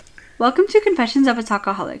Welcome to Confessions of a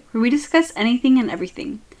Talkaholic, where we discuss anything and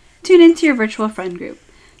everything. Tune into your virtual friend group.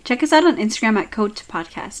 Check us out on Instagram at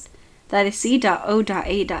CodeToPodcast. That is c.o.a.t_podcast.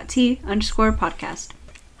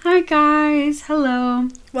 Hi guys, hello.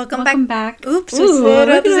 Welcome back. Oops, we're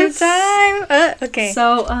at the same time. Okay.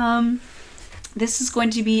 So, this is going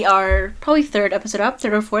to be our probably third episode up,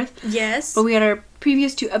 third or fourth. Yes. But we had our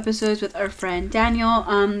previous 2 episodes with our friend Daniel.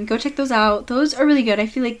 Go check those out. Those are really good. I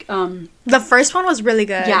feel like the first one was really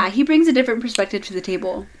good. yeah, he brings a different perspective to the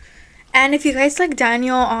table. And if you guys like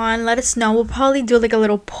Daniel on, let us know. We'll probably do like a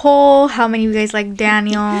little poll. How many of you guys like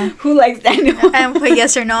Daniel? Who likes Daniel? And put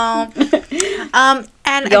yes or no.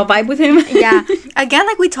 And y'all vibe with him? Yeah. Again,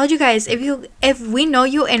 like we told you guys, if we know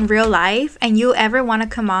you in real life and you ever want to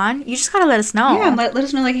come on, you just gotta let us know. Yeah, let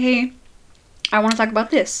us know, like, hey, I want to talk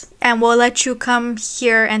about this. And we'll let you come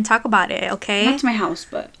here and talk about it, okay? Not to my house,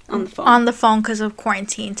 but on the phone. On the phone because of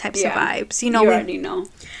quarantine types of vibes. You already know.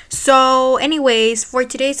 So, anyways,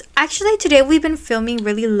 today we've been filming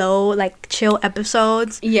really low, like, chill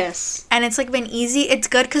episodes. Yes. And it's, like, been easy. It's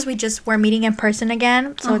good because we're meeting in person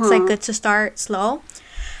again. So, it's, like, good to start slow.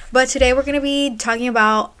 But today we're going to be talking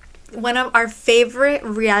about one of our favorite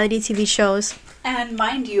reality TV shows. And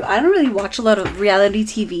mind you, I don't really watch a lot of reality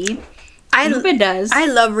TV. Lupe does. I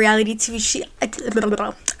love reality TV.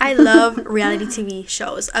 I love reality TV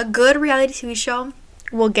shows. A good reality TV show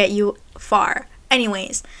will get you far.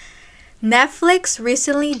 Anyways, Netflix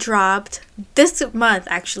recently dropped this month,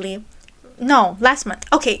 actually. No, last month.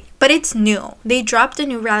 Okay, but it's new. They dropped a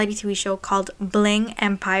new reality TV show called Bling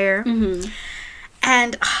Empire. Mm-hmm.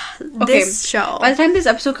 And this show... By the time this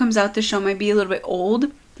episode comes out, the show might be a little bit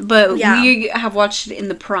old. But we have watched it in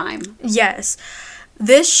the prime. Yes.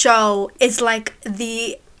 This show is like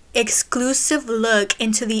the exclusive look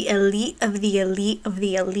into the elite of the elite of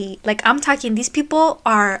the elite. Like, I'm talking, these people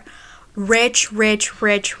are rich.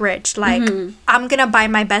 Like, I'm gonna buy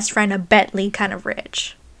my best friend a Bentley kind of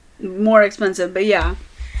rich. More expensive, but yeah.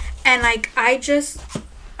 And, like, I just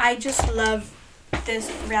love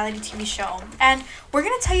this reality TV show. And we're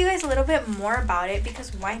gonna tell you guys a little bit more about it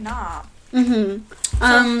because why not?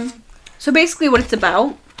 So basically what it's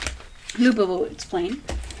about, Lupa will explain.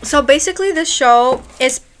 So basically this show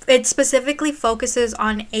it specifically focuses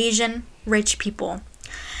on Asian rich people.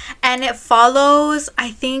 And it follows,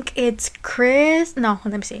 I think it's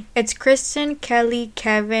it's Kristen, Kelly,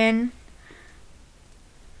 Kevin,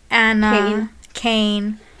 Anna,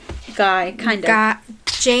 Kane, Guy,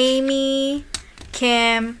 Jamie,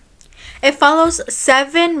 Kim. It follows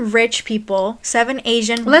 7 rich people, 7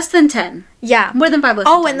 Asian. Less than 10. Yeah. More than 5 less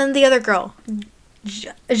than 10. And then the other girl.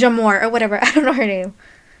 Jamor or whatever. I don't know her name.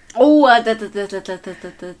 Oh, I know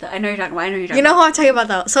you're talking about. You know who I'm talking about,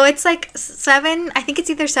 though. So it's like 7, I think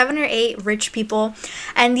it's either 7 or 8 rich people.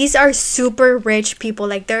 And these are super rich people.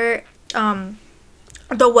 Like, they're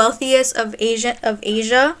the wealthiest of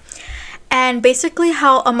Asia. And basically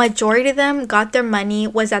how a majority of them got their money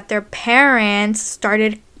was that their parents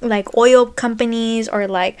started like oil companies or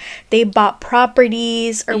like they bought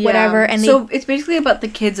properties or whatever. And so it's basically about the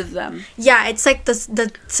kids of them. Yeah, it's like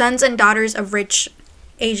the sons and daughters of rich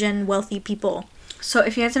Asian wealthy people. So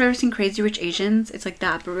if you guys have ever seen Crazy Rich Asians, it's like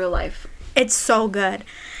that but real life. It's so good.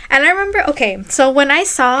 And I remember, okay, so when I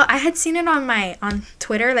had seen it on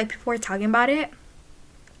Twitter, like people were talking about it,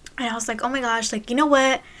 and I was like, oh my gosh, like, you know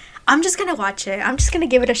what, I'm just gonna watch it. I'm just gonna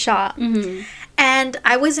give it a shot. Mm-hmm. And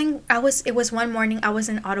it was one morning, I was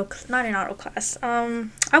not in auto class.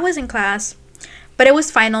 I was in class, but it was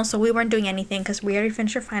final, so we weren't doing anything because we already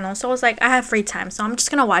finished our final. So I was like, I have free time, so I'm just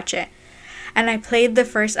gonna watch it. And I played the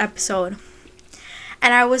first episode.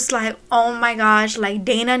 And I was like, oh my gosh, like,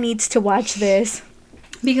 Dana needs to watch this.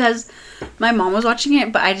 Because my mom was watching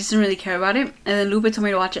it, but I just didn't really care about it. And then Lupa told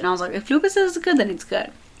me to watch it, and I was like, if Lupa says it's good, then it's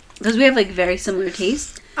good. Because we have, like, very similar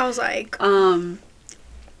tastes. I was like...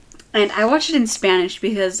 And I watched it in Spanish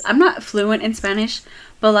because I'm not fluent in Spanish,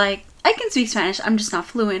 but, like, I can speak Spanish. I'm just not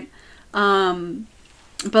fluent.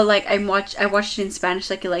 But, like, I watched it in Spanish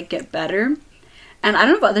so I could, like, get better. And I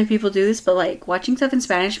don't know if other people do this, but, like, watching stuff in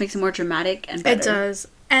Spanish makes it more dramatic and better. It does.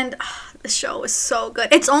 And the show is so good.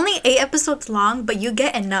 It's only 8 episodes long, but you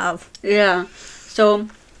get enough. Yeah. So,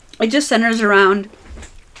 it just centers around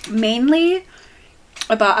mainly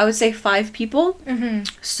about, I would say, 5 people. Mm-hmm.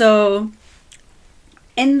 So...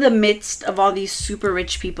 in the midst of all these super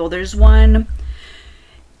rich people, there's one,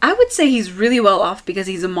 I would say he's really well off because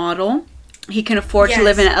he's a model. He can afford to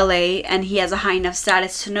live in LA and he has a high enough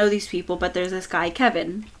status to know these people. But there's this guy,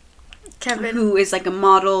 Kevin, who is like a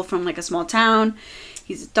model from like a small town.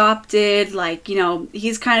 He's adopted, like, you know,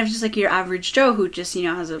 he's kind of just like your average Joe who just, you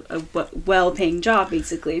know, has a well-paying job,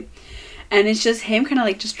 basically. And it's just him kind of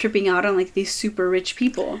like just tripping out on like these super rich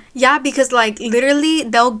people. Yeah, because like literally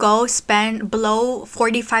they'll go blow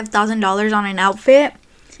 $45,000 on an outfit,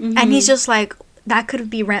 and he's just like, that could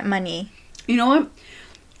be rent money. You know what?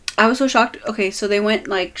 I was so shocked. Okay, so they went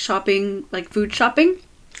like shopping, like food shopping.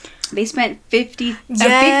 They spent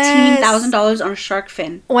 $15,000 on a shark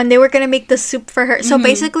fin when they were gonna make the soup for her. So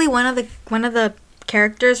basically, one of the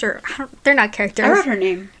characters, or they're not characters. I wrote her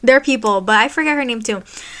name. They're people, but I forget her name too.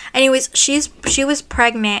 Anyways, she was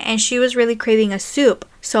pregnant and she was really craving a soup.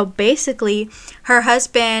 So basically, her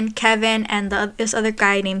husband Kevin and this other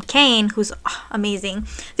guy named Kane, who's amazing,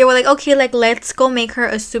 they were like, okay, like let's go make her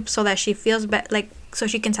a soup so that she feels like so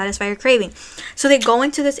she can satisfy her craving. So they go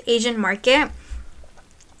into this Asian market.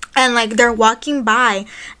 And like they're walking by,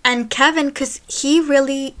 and Kevin, because he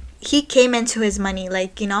came into his money,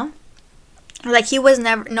 like, you know, like he was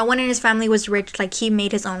no one in his family was rich, like he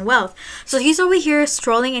made his own wealth. So he's over here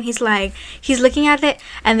strolling, and he's looking at it,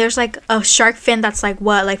 and there's like a shark fin that's like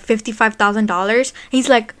what, like $55,000. He's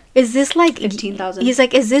like, is this like 15,000? He's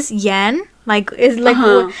like, is this yen? Like, is like,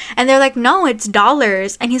 and they're like, no, it's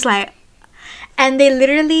dollars. And he's like. And they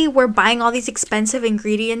literally were buying all these expensive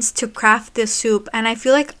ingredients to craft this soup. And I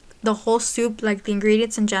feel like the whole soup, like the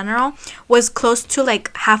ingredients in general, was close to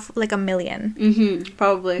like $1 million.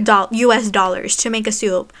 Probably. US dollars to make a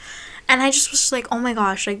soup. And I just was like, oh my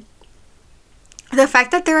gosh, like the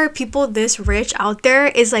fact that there are people this rich out there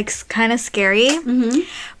is like kind of scary.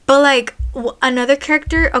 But like another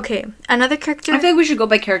character. I feel like we should go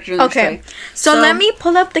by character. Okay. So let me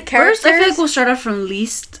pull up the characters. First, I feel like we'll start off from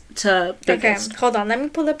least to biggest. Okay, hold on. Let me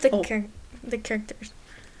pull up the characters.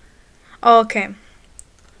 Oh, okay.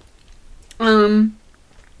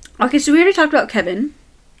 Okay, so we already talked about Kevin.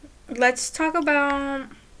 Let's talk about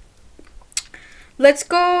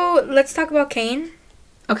Kane.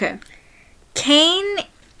 Okay. Kane,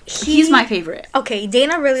 he's my favorite. Okay,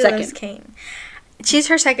 Dana really loves Kane. She's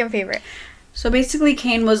her second favorite. So basically,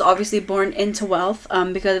 Kane was obviously born into wealth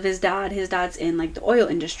because of his dad. His dad's in like the oil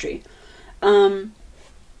industry.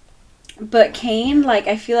 But Kane, like,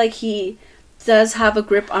 I feel like he does have a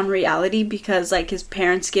grip on reality because like his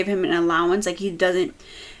parents give him an allowance. Like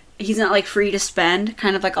he's not like free to spend,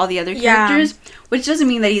 kind of like all the other characters, which doesn't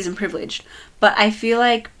mean that he's privileged. But I feel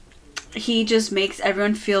like he just makes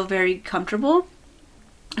everyone feel very comfortable.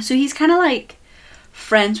 So he's kind of like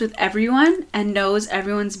friends with everyone and knows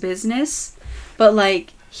everyone's business, but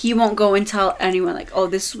like he won't go and tell anyone like, oh,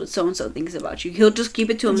 this is what so and so thinks about you. He'll just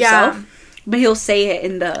keep it to himself. But he'll say it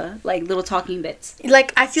in the like little talking bits.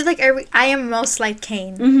 Like I feel like I am most like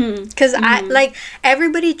Kane because I like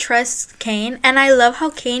everybody trusts Kane, and I love how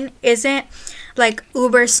Kane isn't like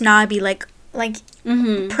uber snobby like he's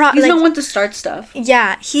the one to start stuff.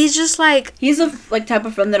 Yeah, he's just like he's the like type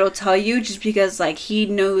of friend that'll tell you just because like he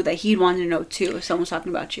knew that he'd want to know too if someone's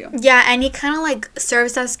talking about you. Yeah, and he kind of like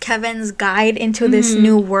serves as Kevin's guide into this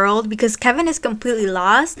new world because Kevin is completely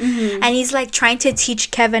lost, and he's like trying to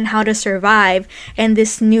teach Kevin how to survive in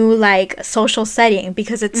this new like social setting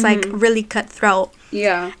because it's like really cutthroat.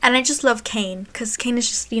 Yeah, and I just love Kane because Kane is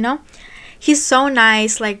just, you know, he's so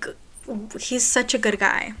nice. Like he's such a good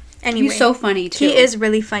guy. Anyway, he's so funny too. He is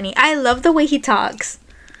really funny. I love the way he talks.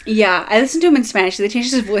 Yeah, I listen to him in Spanish. They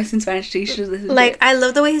changed his voice in Spanish, so you should listen to it. I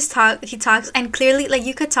love the way he talks, and clearly, like,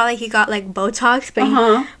 you could tell like he got like Botox,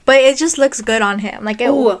 but it just looks good on him. Like,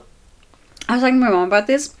 I was talking to my mom about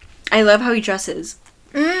this. I love how he dresses.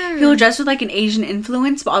 He'll dress with like an Asian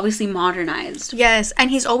influence, but obviously modernized. Yes,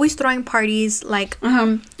 and he's always throwing parties like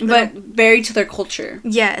but very to their culture.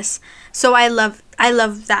 Yes, so I love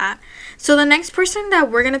that. So the next person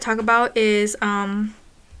that we're gonna talk about is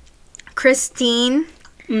Christine.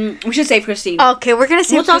 We should save Christine. Okay, we're gonna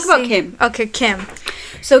save. We'll talk about Kim. Okay, Kim.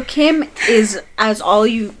 So Kim is, as all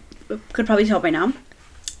you could probably tell by now,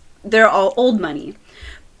 they're all old money,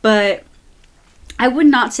 but I would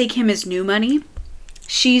not say Kim is new money.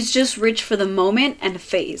 She's just rich for the moment and a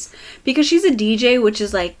phase. Because she's a DJ, which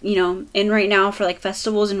is like, you know, in right now for like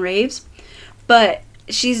festivals and raves. But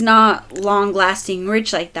she's not long-lasting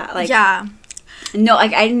rich like that. Like, yeah. No,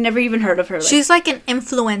 like, I never even heard of her. Like, she's like an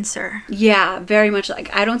influencer. Yeah, very much.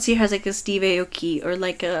 Like, I don't see her as like a Steve Aoki or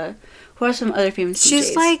like a... Who are some other famous DJs?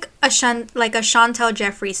 She's like a Chantel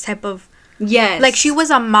Jeffries type of... Yes. Like, she was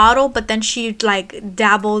a model, but then she, like,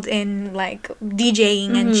 dabbled in, like,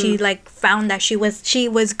 DJing, and she, like, found that she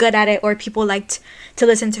was good at it, or people liked to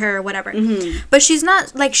listen to her, or whatever. But she's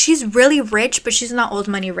not, like, she's really rich, but she's not old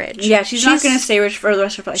money rich. Yeah, she's not gonna stay rich for the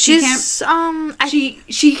rest of her life. She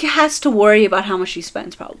has to worry about how much she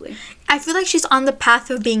spends, probably. I feel like she's on the path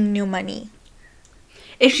of being new money.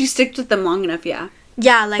 If she sticks with them long enough, yeah.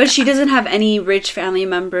 Yeah, like... But she doesn't have any rich family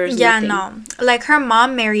members. Yeah, nothing. no. Like, her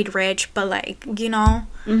mom married rich, but, like, you know?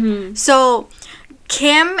 Mm-hmm. So,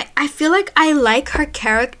 Kim, I feel like I like her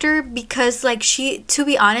character because, like, she... To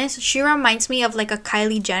be honest, she reminds me of, like, a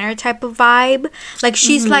Kylie Jenner type of vibe. Like,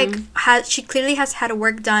 she's, like... She clearly has had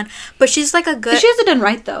work done. But she's, like, a good... She has it done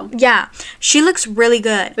right, though. Yeah. She looks really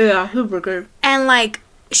good. Yeah, super good. And, like...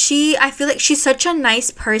 I feel like she's such a nice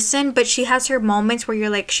person, but she has her moments where you're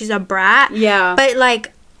like, she's a brat. Yeah.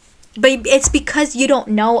 But it's because you don't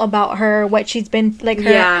know about her, what she's been, like,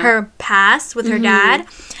 her past with her dad.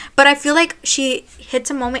 But I feel like she hits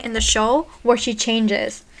a moment in the show where she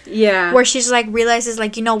changes. Yeah. Where she's, like, realizes,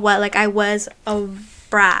 like, you know what, like, I was a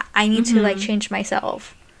brat. I need to, like, change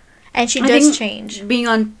myself. And she does change. Being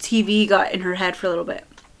on TV got in her head for a little bit.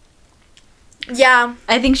 Yeah.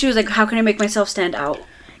 I think she was like, how can I make myself stand out?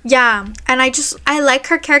 Yeah, and I like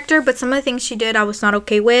her character, but some of the things she did I was not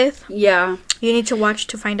okay with. Yeah. You need to watch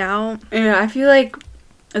to find out. Yeah, I feel like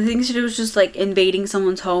the thing she did was just, like, invading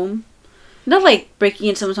someone's home. Not, like, breaking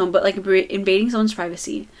into someone's home, but, like, invading someone's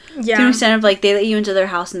privacy. Yeah. To an extent of, like, they let you into their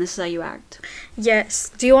house and this is how you act. Yes.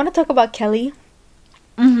 Do you want to talk about Kelly?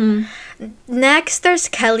 Mm-hmm. Next, there's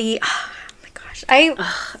Kelly. I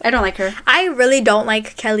don't like her. I really don't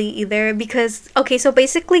like Kelly either because, okay, so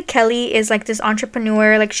basically Kelly is like this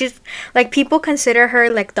entrepreneur. Like, she's, like, people consider her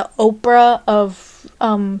like the Oprah of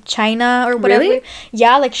China or whatever. Really?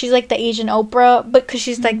 Yeah, like, she's like the Asian Oprah, but because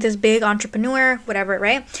she's like this big entrepreneur, whatever,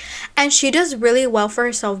 right? And she does really well for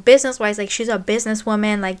herself business-wise. Like, she's a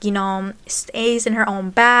businesswoman, like, you know, stays in her own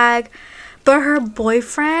bag. But her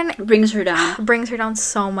boyfriend brings her down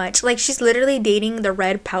so much. Like, she's literally dating the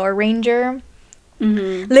Red Power Ranger.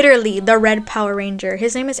 Mm-hmm. Literally, the Red Power Ranger.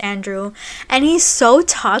 His name is Andrew. And he's so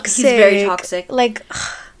toxic. He's very toxic. Like...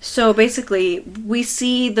 So, basically, we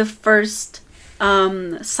see the first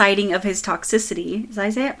sighting of his toxicity. Did I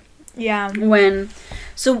say it? Yeah.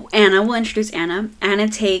 So, Anna, we'll introduce Anna. Anna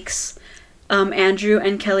takes Andrew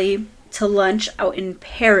and Kelly to lunch out in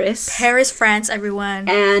Paris. Paris, France, everyone.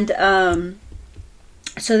 And,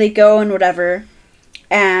 so they go and whatever.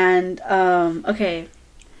 And, okay.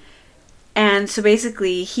 And so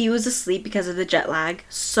basically, he was asleep because of the jet lag.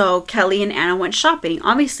 So Kelly and Anna went shopping.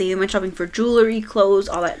 Obviously, they went shopping for jewelry, clothes,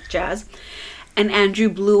 all that jazz. And Andrew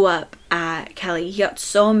blew up at Kelly. He got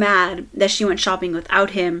so mad that she went shopping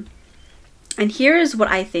without him. And here is what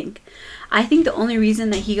I think. I think the only reason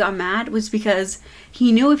that he got mad was because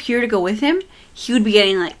he knew if he were to go with him, he would be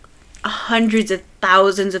getting, like, hundreds of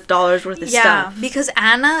thousands of dollars worth of stuff. Yeah, because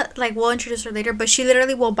Anna, like, we'll introduce her later, but she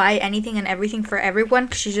literally will buy anything and everything for everyone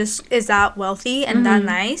because she just is that wealthy and that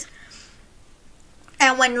nice.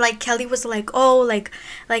 And when, like, Kelly was like, oh, like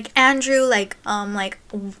Andrew, like, why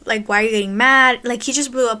are you getting mad? Like, he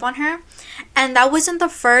just blew up on her. And that wasn't the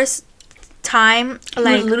first time,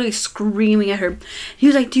 like... He was literally screaming at her. He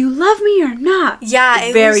was like, do you love me or not? Yeah,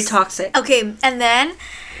 it very was... toxic. Okay, and then,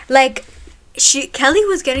 like... Kelly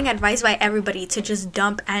was getting advice by everybody to just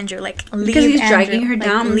dump Andrew, like, leave because he's Andrew, dragging her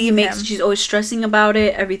down. Leave him. She's always stressing about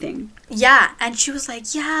it, everything. Yeah, and she was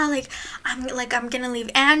like, yeah, I'm gonna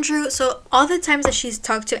leave Andrew. So all the times that she's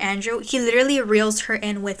talked to Andrew, he literally reels her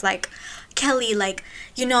in with, like, Kelly, like,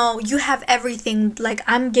 you know, you have everything. Like,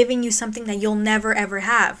 I'm giving you something that you'll never ever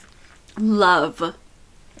have. Love.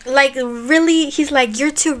 Like, really, he's like, you're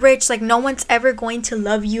too rich. Like, no one's ever going to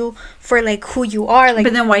love you for, like, who you are. Like,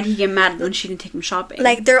 but then why'd he get mad when she didn't take him shopping?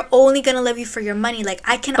 Like, they're only gonna love you for your money. Like,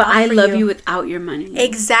 I can. But I love you without your money.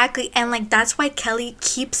 Exactly, and, like, that's why Kelly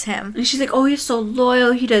keeps him. And she's like, oh, he's so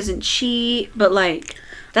loyal. He doesn't cheat. But, like,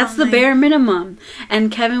 that's the bare minimum.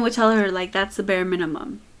 And Kevin would tell her, like, that's the bare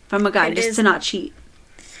minimum from a guy, just to not cheat.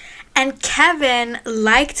 And Kevin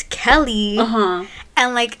liked Kelly.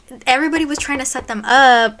 And, like, everybody was trying to set them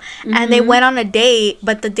up. And they went on a date.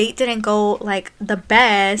 But the date didn't go, like, the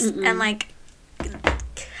best. And, like,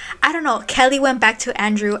 I don't know. Kelly went back to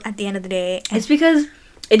Andrew at the end of the day. It's because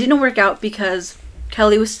it didn't work out because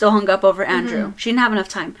Kelly was still hung up over Andrew. She didn't have enough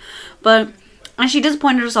time. And she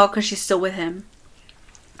disappointed us all because she's still with him.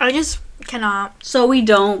 I just cannot. So we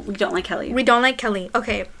don't like Kelly. We don't like Kelly.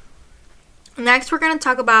 Okay. Next, we're going to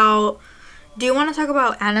talk about... Do you want to talk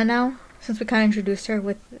about Anna now? Since we kind of introduced her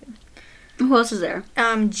with... Who else is there?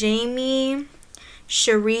 Jamie,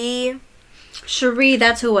 Cherie. Cherie,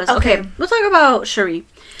 that's who it was. Okay, we'll talk about Cherie.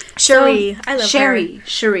 Cherie. I love her.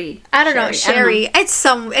 Cherie. I don't know. Cherie. It's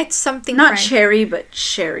something not French. Cherry, but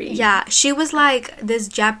Cherie. Yeah, she was like this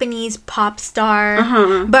Japanese pop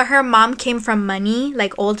star. But her mom came from money,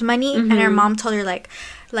 like old money. And her mom told her, like,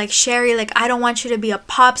 Cherie, like, I don't want you to be a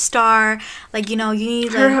pop star. Like, you know, you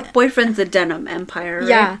need, her boyfriend's a denim empire, right?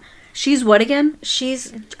 Yeah. She's what again?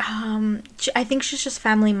 She's I think she's just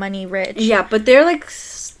family money rich. Yeah, but they're like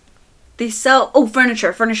they sell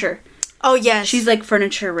furniture. Oh yes. She's like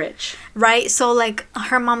furniture rich. Right? So like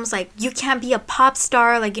her mom's like, you can't be a pop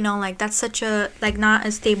star, like, you know, like that's such a like not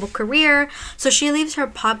a stable career. So she leaves her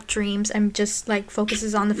pop dreams and just like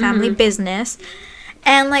focuses on the family business.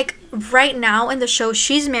 And like right now in the show,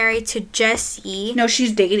 she's married to Jesse. No,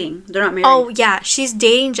 she's dating. They're not married. Oh yeah, she's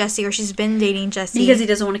dating Jesse, or she's been dating Jesse because he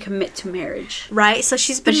doesn't want to commit to marriage. Right? So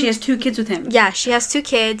But she has 2 kids with him. Yeah, she has 2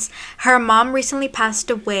 kids. Her mom recently passed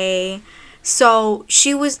away. So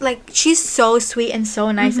she was like, she's so sweet and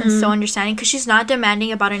so nice and so understanding, because she's not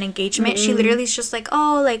demanding about an engagement. She literally is just like,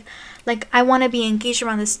 oh, like I want to be engaged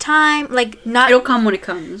around this time. Like, not, it'll come when it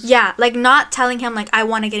comes. Yeah, like not telling him like I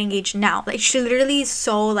want to get engaged now. Like she literally is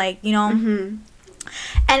so like, you know. And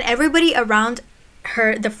everybody around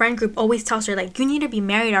her, the friend group, always tells her like, you need to be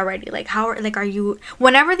married already. Like how, like, are you,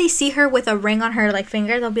 whenever they see her with a ring on her like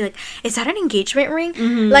finger, they'll be like, is that an engagement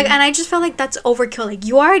ring? Like, and I just felt like that's overkill. Like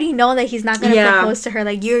you already know that he's not gonna propose to her.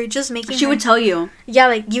 Like you're just making she would tell you. Yeah,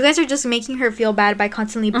 like you guys are just making her feel bad by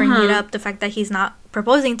constantly bringing it up, the fact that he's not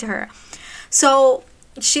proposing to her. So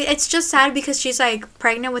it's just sad because she's like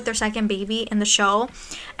pregnant with their second baby in the show,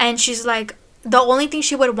 and she's like, the only thing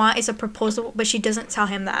she would want is a proposal, but she doesn't tell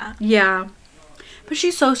him that. Yeah. But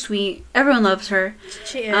she's so sweet. Everyone loves her.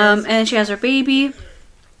 She is. And she has her baby.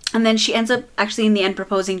 And then she ends up actually in the end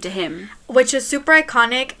proposing to him. Which is super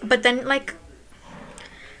iconic, but then like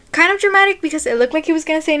kind of dramatic because it looked like he was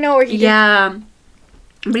going to say no, or he didn't.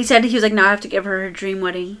 But he said, he was like, now I have to give her dream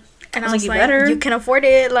wedding. And I was like, you can afford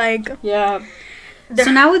it. Like, yeah. So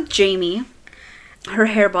now with Jamie, her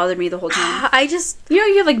hair bothered me the whole time. You know,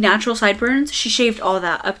 you have like natural sideburns. She shaved all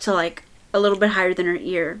that up to like a little bit higher than her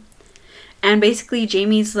ear. And basically,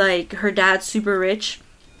 Jamie's like, her dad's super rich.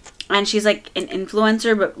 And she's like an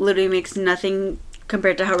influencer, but literally makes nothing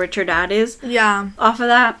compared to how rich her dad is. Yeah. Off of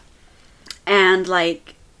that. And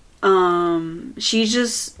like, she's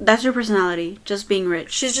just, that's her personality. Just being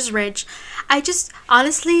rich. She's just rich.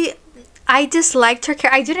 Honestly, I disliked her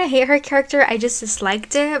character. I didn't hate her character. I just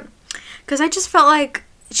disliked it. Because I just felt like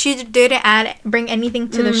she didn't bring anything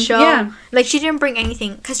to the show. Yeah. Like, she didn't bring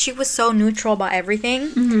anything because she was so neutral about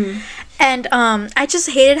everything. And I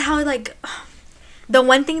just hated how, like, the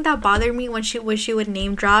one thing that bothered me when she would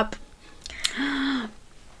name drop.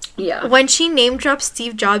 Yeah. When she name dropped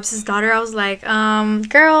Steve Jobs' daughter, I was like,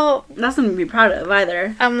 girl. That's something to be proud of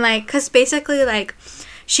either. I'm like, because basically, like,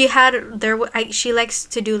 she likes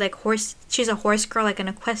to do, like, she's a horse girl, like an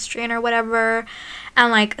equestrian or whatever.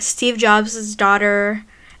 And, like, Steve Jobs' daughter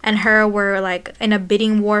and her were, like, in a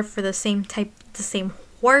bidding war for the same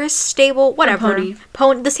horse stable, whatever.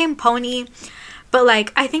 The same pony. But,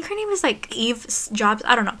 like, I think her name is, like, Eve Jobs.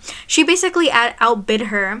 I don't know. She basically outbid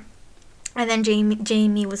her. And then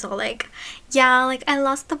Jamie was all like, yeah, like, I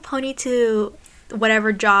lost the pony to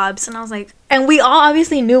whatever Jobs. And I was like, and we all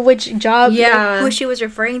obviously knew which job, who she was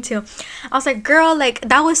referring to. I was like, girl, like,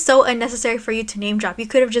 that was so unnecessary for you to name drop. You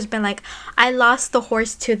could have just been like, I lost the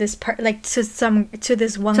horse to this to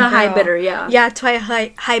this one girl. To a high bidder, yeah. Yeah, to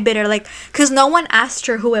a high bidder, like, because no one asked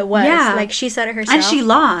her who it was. Yeah. Like, she said it herself. And she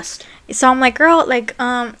lost. So I'm like, girl, like,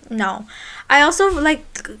 no. I also, like,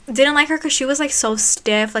 didn't like her because she was, like, so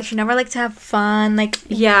stiff. Like, she never liked to have fun. Like,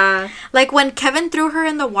 yeah. Like, when Kevin threw her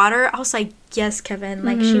in the water, I was like, yes, Kevin.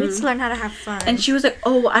 Like, she needs to learn how to have fun. And she was like,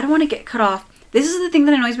 oh, I don't want to get cut off. This is the thing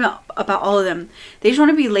that annoys me about all of them. They just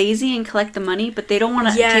want to be lazy and collect the money, but they don't want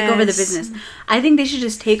to take over the business. I think they should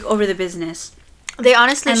just take over the business. They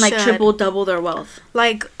honestly should. And, like, triple, double their wealth.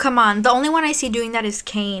 Like, come on. The only one I see doing that is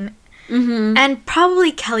Kane. And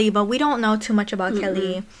probably Kelly, but we don't know too much about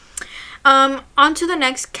Kelly. On to the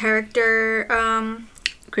next character.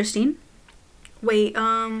 Christine? Wait,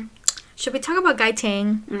 should we talk about Gai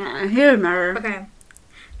Tang? Nah, he doesn't matter. Okay.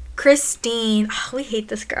 Christine. Oh, we hate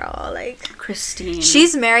this girl. Like, Christine.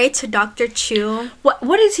 She's married to Dr. Chu.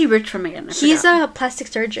 What is he rich from again? He's a plastic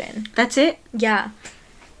surgeon. That's it? Yeah.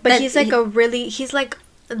 But he's like he's like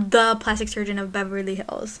the plastic surgeon of Beverly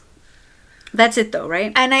Hills. That's it though,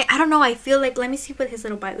 right? And I don't know, I feel like, let me see what his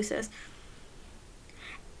little bio says.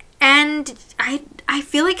 And I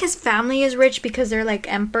feel like his family is rich because they're like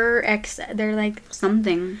they're like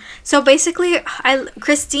something. So basically,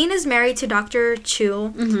 Christine is married to Dr.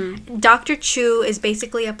 Chu. Dr. Chu is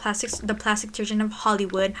basically the plastic surgeon of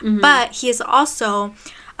Hollywood, but he is also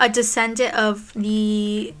a descendant of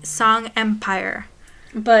the Song Empire.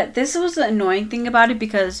 But this was the annoying thing about it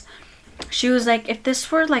because she was like, if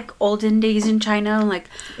this were like olden days in China, like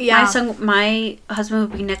my husband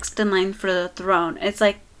would be next in line for the throne. It's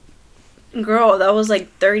like, Girl, that was like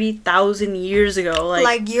 30,000 years ago.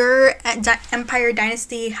 Like your Empire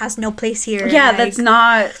Dynasty has no place here. Yeah, like, that's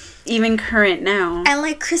not even current now. And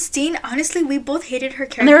like Christine, honestly, we both hated her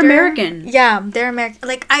character. And they're American. Yeah, they're American.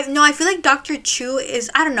 Like I feel like Dr. Chu is,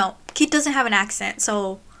 I don't know, he doesn't have an accent,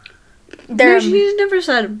 so He's never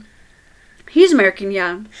said. He's American,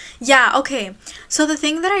 yeah. Yeah, okay. So the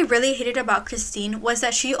thing that I really hated about Christine was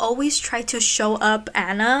that she always tried to show up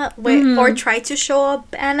Anna or tried to show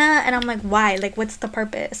up Anna, and I'm like, why? Like, what's the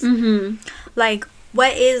purpose? Like,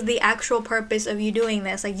 what is the actual purpose of you doing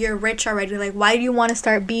this? Like, you're rich already. Like, why do you want to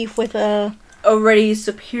start beef with a already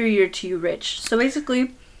superior to you rich? So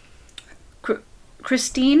basically,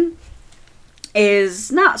 Christine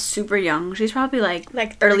is not super young. She's probably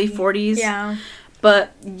like early 40s. Yeah.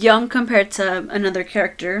 But young compared to another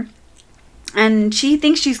character. And she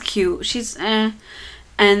thinks she's cute. She's And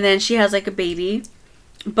then she has like a baby.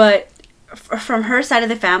 But from her side of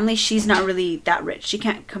the family, she's not really that rich. She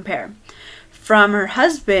can't compare. From her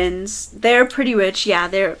husband's, they're pretty rich. Yeah,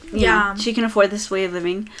 they're, you know, she can afford this way of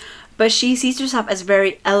living. But she sees herself as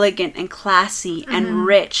very elegant and classy and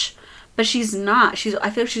rich. But she's not.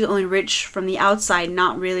 I feel like she's only rich from the outside,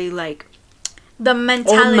 not really like the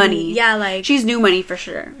mentality. Old money. Yeah, like she's new money for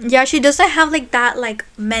sure. Yeah, she doesn't have like that like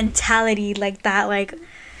mentality like that like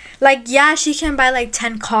yeah, she can buy like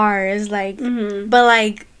 10 cars like but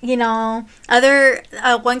like, you know, other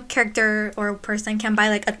one character or person can buy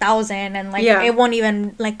like 1,000 and like it won't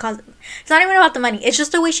even like cause. It's not even about the money. It's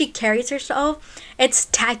just the way she carries herself. It's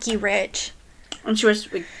tacky rich. And she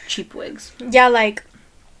wears like cheap wigs. Yeah, like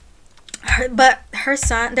their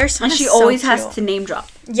son and she is always so has cute. to name drop.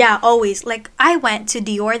 Yeah, always. Like, I went to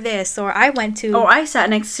Dior this, or I went to... Or I sat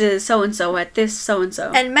next to so-and-so at this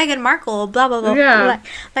so-and-so. And Meghan Markle, blah, blah, blah. Yeah.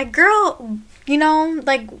 Like, girl, you know,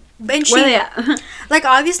 like... And she, where they at? Like,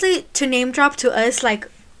 obviously, to name drop to us, like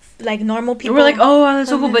normal people. We're like, oh, wow,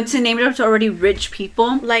 that's so cool. But to name drop to already rich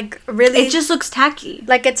people, like, really, it just looks tacky.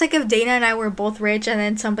 Like, it's like if Dana and I were both rich and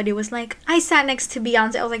then somebody was like, I sat next to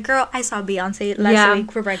Beyonce. I was like, girl, I saw Beyonce last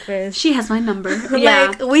week for breakfast. She has my number.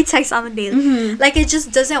 Like, we text on the daily. Like, it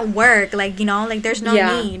just doesn't work. Like, you know, like, there's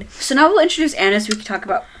no need. So now we'll introduce Anna so we can talk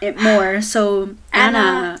about it more. So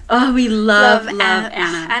Anna. Oh, we love Anna.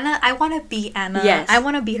 Anna, I want to be Anna. Yes. I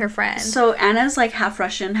want to be her friend. So Anna's like half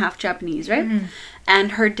Russian, half Japanese, right?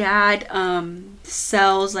 And her dad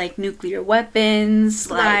sells like nuclear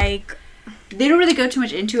weapons. Like they don't really go too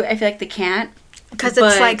much into it. I feel like they can't. Because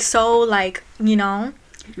it's like so like, you know.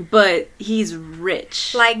 But he's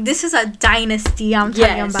rich. Like, this is a dynasty I'm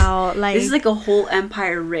talking about. Like, this is like a whole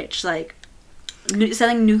empire rich. Like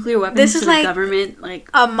selling nuclear weapons to the government. Like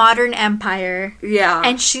a modern empire. Yeah.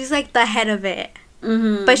 And she's like the head of it.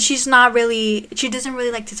 But she's not really, she doesn't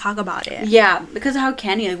really like to talk about it. Yeah, because how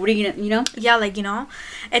can you? Like, what are you gonna, you know? Yeah, like, you know,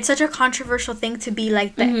 it's such a controversial thing to be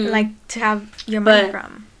like, like, to have your money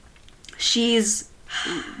from. She's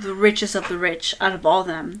the richest of the rich out of all of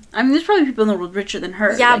them. I mean, there's probably people in the world richer than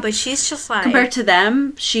her. Yeah, like, but she's just like... Compared to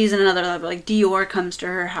them, she's in another level. Like, Dior comes to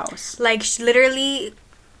her house. Like, she literally...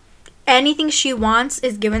 Anything she wants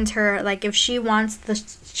is given to her. Like, if she wants the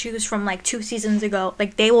shoes from like 2 seasons ago,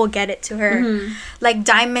 like they will get it to her. Like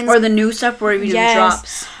diamonds or the new stuff where even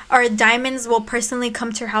drops. Or diamonds will personally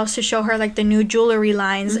come to her house to show her like the new jewelry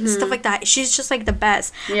lines and stuff like that. She's just like the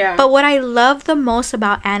best. Yeah. But what I love the most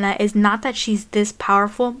about Anna is not that she's this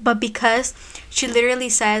powerful, but because she literally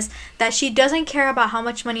says that she doesn't care about how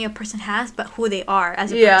much money a person has, but who they are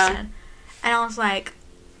as a person. And I was like,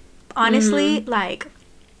 honestly, like.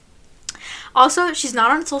 Also, she's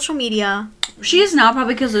not on social media. She is not,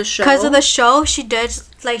 probably because of the show. Because of the show, she does,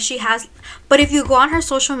 like, she has... But if you go on her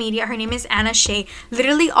social media, her name is Anna Shea.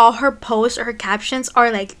 Literally, all her posts or her captions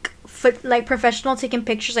are, like professional taking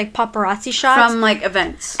pictures, like, paparazzi shots. From, like,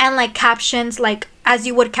 events. And, like, captions, like, as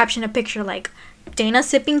you would caption a picture, like... Dana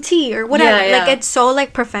sipping tea or whatever. Like, it's so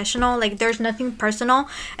like professional. Like, there's nothing personal.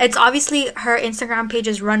 It's obviously her Instagram page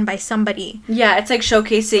is run by somebody. Yeah, it's like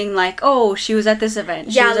showcasing like, oh, she was at this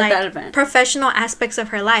event. She was at that event. Professional aspects of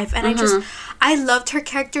her life. And I loved her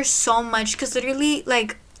character so much because literally,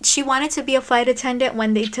 like, she wanted to be a flight attendant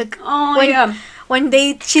when they took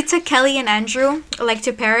she took Kelly and Andrew like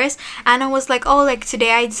to Paris. Anna was like, oh, like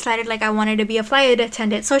today I decided like I wanted to be a flight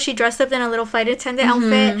attendant, so she dressed up in a little flight attendant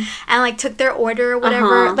outfit and like took their order or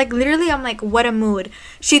whatever. Like, literally, I'm like, what a mood.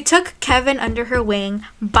 She took Kevin under her wing,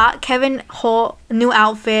 bought Kevin whole new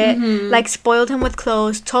outfit, like spoiled him with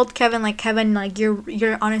clothes, told Kevin like, Kevin, like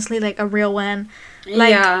you're honestly like a real one.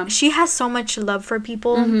 Like, she has so much love for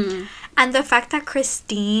people. And the fact that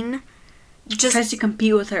Christine just tries to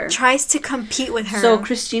compete with her. So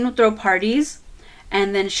Christine will throw parties,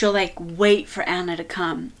 And then she'll like wait for Anna to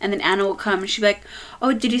come, and then Anna will come and she'll be like,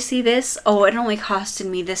 oh, did you see this? Oh, it only costed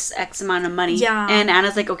me this X amount of money. Yeah. And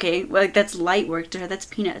Anna's like, okay, well, like that's light work to her, that's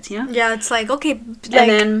peanuts, you know? Yeah, it's like, okay, like, and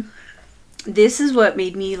then this is what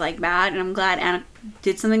made me like mad, and I'm glad Anna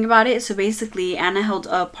did something about it. So basically Anna held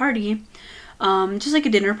a party, just like a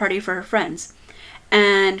dinner party for her friends,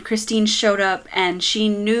 and Christine showed up, and she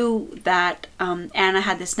knew that Anna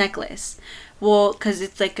had this necklace. Well, because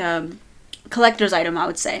it's like collector's item, I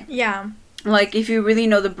would say. yeah. Like, if you really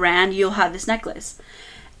know the brand, you'll have this necklace.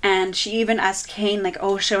 And she even asked Kane, like,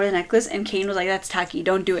 oh, show her the necklace. And Kane was like, that's tacky,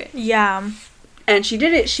 don't do it. Yeah. And she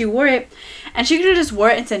did it. She wore it. And she could have just wore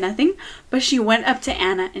it and said nothing. But she went up to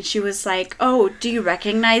Anna and she was like, oh, do you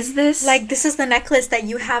recognize this? Like, this is the necklace that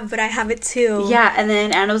you have, but I have it too. Yeah. And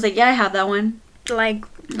then Anna was like, yeah, I have that one. Like,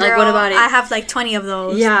 Like, what about it? I have like 20 of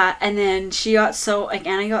those. Yeah. And then she got so, like,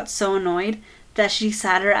 Anna got so annoyed that she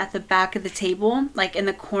sat her at the back of the table, like, in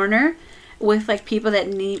the corner, with like people that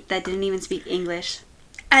didn't even speak English.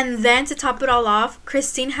 And then to top it all off,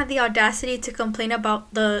 Christine had the audacity to complain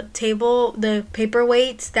about the table, the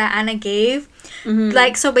paperweights that Anna gave. Mm-hmm.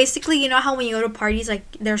 Like, so basically, you know how when you go to parties, like,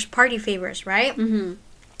 there's party favors, right?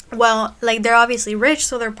 Mm-hmm. Well, like, they're obviously rich,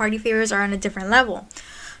 so their party favors are on a different level.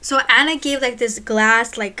 So Anna gave like this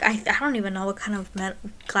glass, like, I don't even know what kind of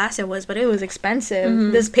glass it was, but it was expensive.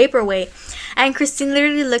 Mm-hmm. This paperweight. And Christine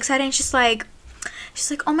literally looks at it and she's like,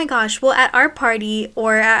 oh my gosh, well, at our party,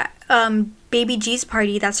 or at Baby G's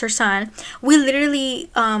party, that's her son, we literally,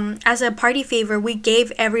 as a party favor, we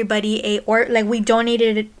gave everybody we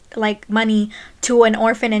donated like money to an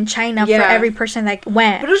orphan in China for every person that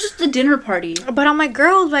went. But it was just a dinner party. But I'm like,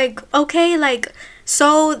 girl, like, okay, like,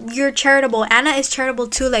 so you're charitable. Anna is charitable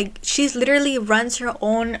too. Like, she's literally runs her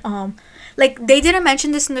own like, they didn't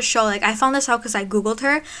mention this in the show. Like, I found this out because I googled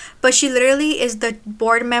her, but she literally is the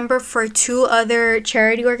board member for 2 other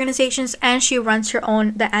charity organizations, and she runs her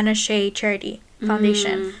own, the Anna Shea Charity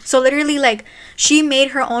Foundation. So literally, like, she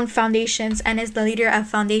made her own foundations and is the leader of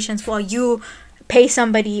foundations, while you pay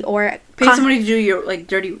somebody or somebody to do your like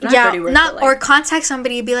dirty work, like, or contact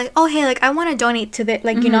somebody, be like, oh, hey, like, I want to donate to the,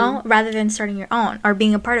 like, you know, rather than starting your own or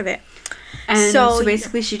being a part of it. And so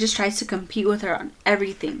basically she just tries to compete with her on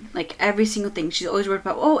everything, like every single thing. She's always worried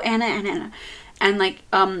about, oh, Anna. And like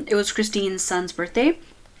it was Christine's son's birthday,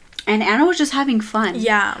 and Anna was just having fun,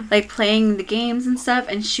 like playing the games and stuff,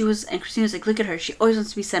 and Christine was like, look at her, she always wants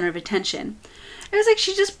to be center of attention. It was like,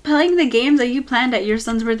 she's just playing the games that you planned at your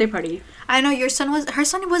son's birthday party. I know, her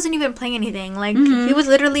son wasn't even playing anything. Like, he was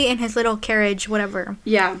literally in his little carriage, whatever.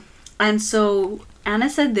 Yeah. And so Anna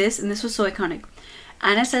said this, and this was so iconic.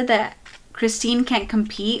 Anna said that Christine can't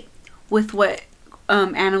compete with what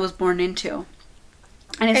Anna was born into.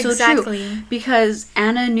 And it's so true. Because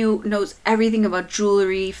Anna knows everything about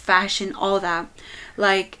jewelry, fashion, all that.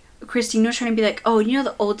 Like, Christine was trying to be like, oh, you know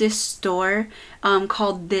the oldest store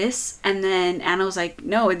called this? And then Anna was like,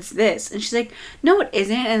 no, it's this. And she's like, no, it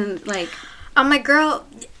isn't. And like, I'm like, girl,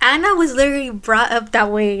 Anna was literally brought up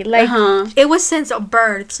that way. Like, it was since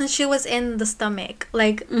birth, since she was in the stomach.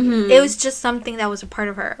 Like, it was just something that was a part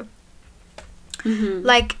of her.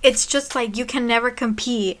 Like, it's just like, you can never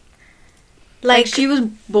compete. Like, she was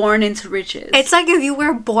born into riches. It's like if you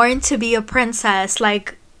were born to be a princess,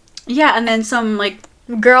 like, yeah, and then some like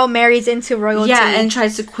girl marries into royalty, and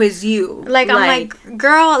tries to quiz you. Like, I'm like,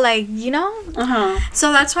 girl, like, you know.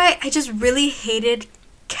 So that's why I just really hated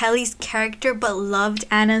Kelly's character, but loved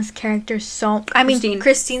Anna's character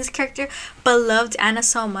Christine's character, but loved Anna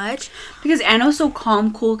so much. Because Anna was so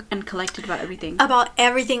calm, cool, and collected about everything.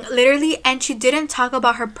 Literally, and she didn't talk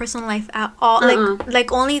about her personal life at all.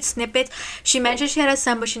 Like only snippets. She mentioned she had a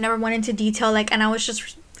son, but she never went into detail. Like, and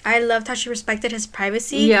I loved how she respected his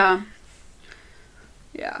privacy. Yeah.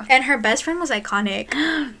 And her best friend was iconic.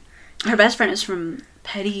 Her best friend is from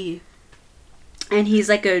Petty. And he's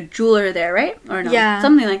like a jeweler there, right? Or no? Yeah.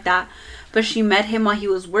 Something like that. But she met him while he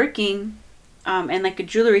was working in like a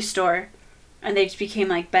jewelry store. And they just became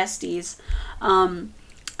like besties. And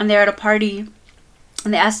they're at a party.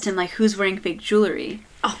 And they asked him like, who's wearing fake jewelry?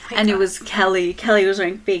 Oh my and God. It was Kelly. Kelly was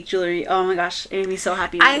wearing fake jewelry. Oh my gosh. It made me so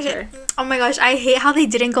happy to meet her. Oh my gosh. I hate how they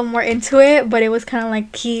didn't go more into it. But it was kind of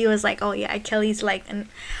like, he was like, oh yeah, Kelly's like... And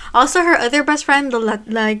also her other best friend, the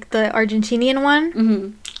Argentinian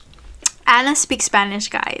one. Anna speaks Spanish,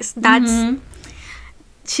 guys.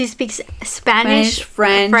 She speaks Spanish,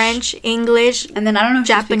 French, English, and then I don't know if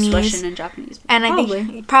Japanese. She speaks Russian and Japanese. And probably. I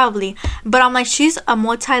think probably, but I'm like, she's a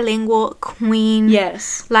multilingual queen.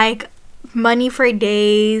 Yes, like money for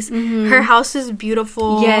days. Her house is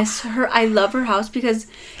beautiful. Yes, I love her house because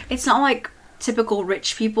it's not like typical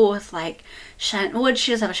rich people with like well,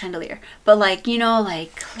 she does have a chandelier, but like, you know,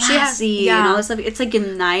 like classy and all this stuff. It's like a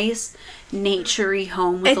nice naturey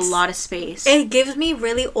home with a lot of space. It gives me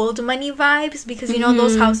really old money vibes because you know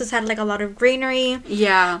those houses had like a lot of greenery.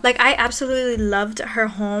 Yeah, like I absolutely loved her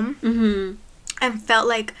home and felt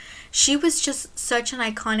like she was just such an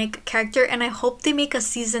iconic character, and I hope they make a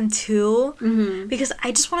season 2 because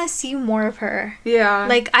I just want to see more of her. Yeah,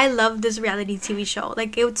 like I love this reality TV show.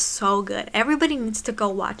 Like it was so good. Everybody needs to go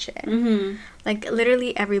watch it. Like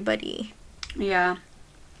literally everybody. Yeah,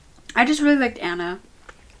 I just really liked Anna.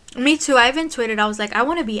 Me too. I even tweeted, I was like, I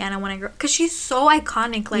want to be Anna when I grow, because she's so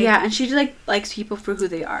iconic. Like, yeah, and she like likes people for who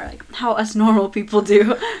they are, like how us normal people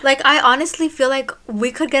do. Like I honestly feel like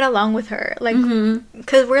we could get along with her, like,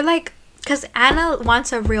 because we're like, because Anna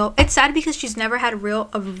wants a real. It's sad because she's never had a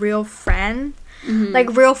real friend.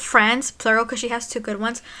 Like real friends, plural, because she has 2 good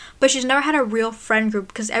ones, but she's never had a real friend group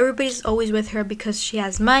because everybody's always with her because she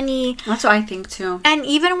has money. That's what I think too. And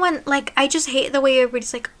even when, like, I just hate the way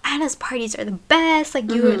everybody's like, Anna's parties are the best,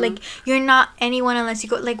 like you're not anyone unless you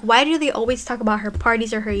go, like, why do they always talk about her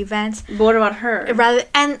parties or her events? But what about her?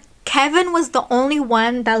 And Kevin was the only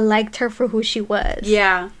one that liked her for who she was.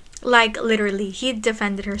 Yeah, like literally he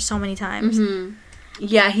defended her so many times.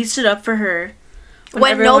 Yeah, he stood up for her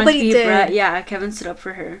when nobody did. Yeah, Kevin stood up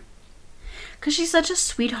for her. Because she's such a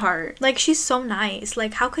sweetheart. Like, she's so nice.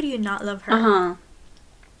 Like, how could you not love her?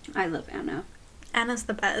 I love Anna. Anna's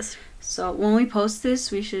the best. So, when we post this,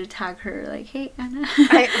 we should tag her, like, hey, Anna.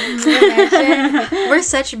 We're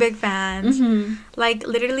such big fans. Like,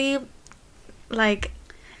 literally, like...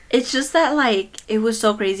 It's just that, like, it was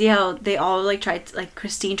so crazy how they all, like, tried to, like,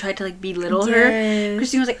 Christine tried to, like, belittle her.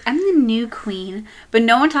 Christine was like, I'm the new queen. But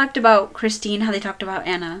no one talked about Christine how they talked about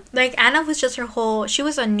Anna. Like, Anna was just she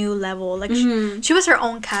was a new level. Like, she was her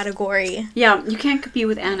own category. Yeah, you can't compete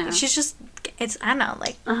with Anna. It's Anna,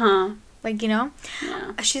 like... Like, you know?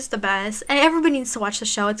 Yeah. She's the best. And everybody needs to watch the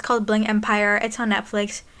show. It's called Bling Empire. It's on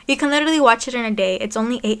Netflix. You can literally watch it in a day. It's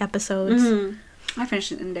only 8 episodes. I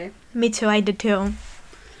finished it in a day. Me too. I did too.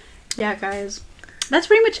 Yeah, guys. That's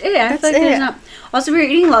pretty much it. I feel like there's not... Also, we were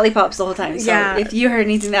eating lollipops the whole time. So if you heard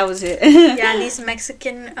anything, that was it. Yeah, these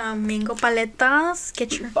Mexican mango paletas.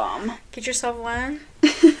 Get yourself one.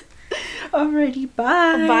 Alrighty,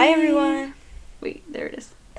 bye. Bye, everyone. Wait, there it is.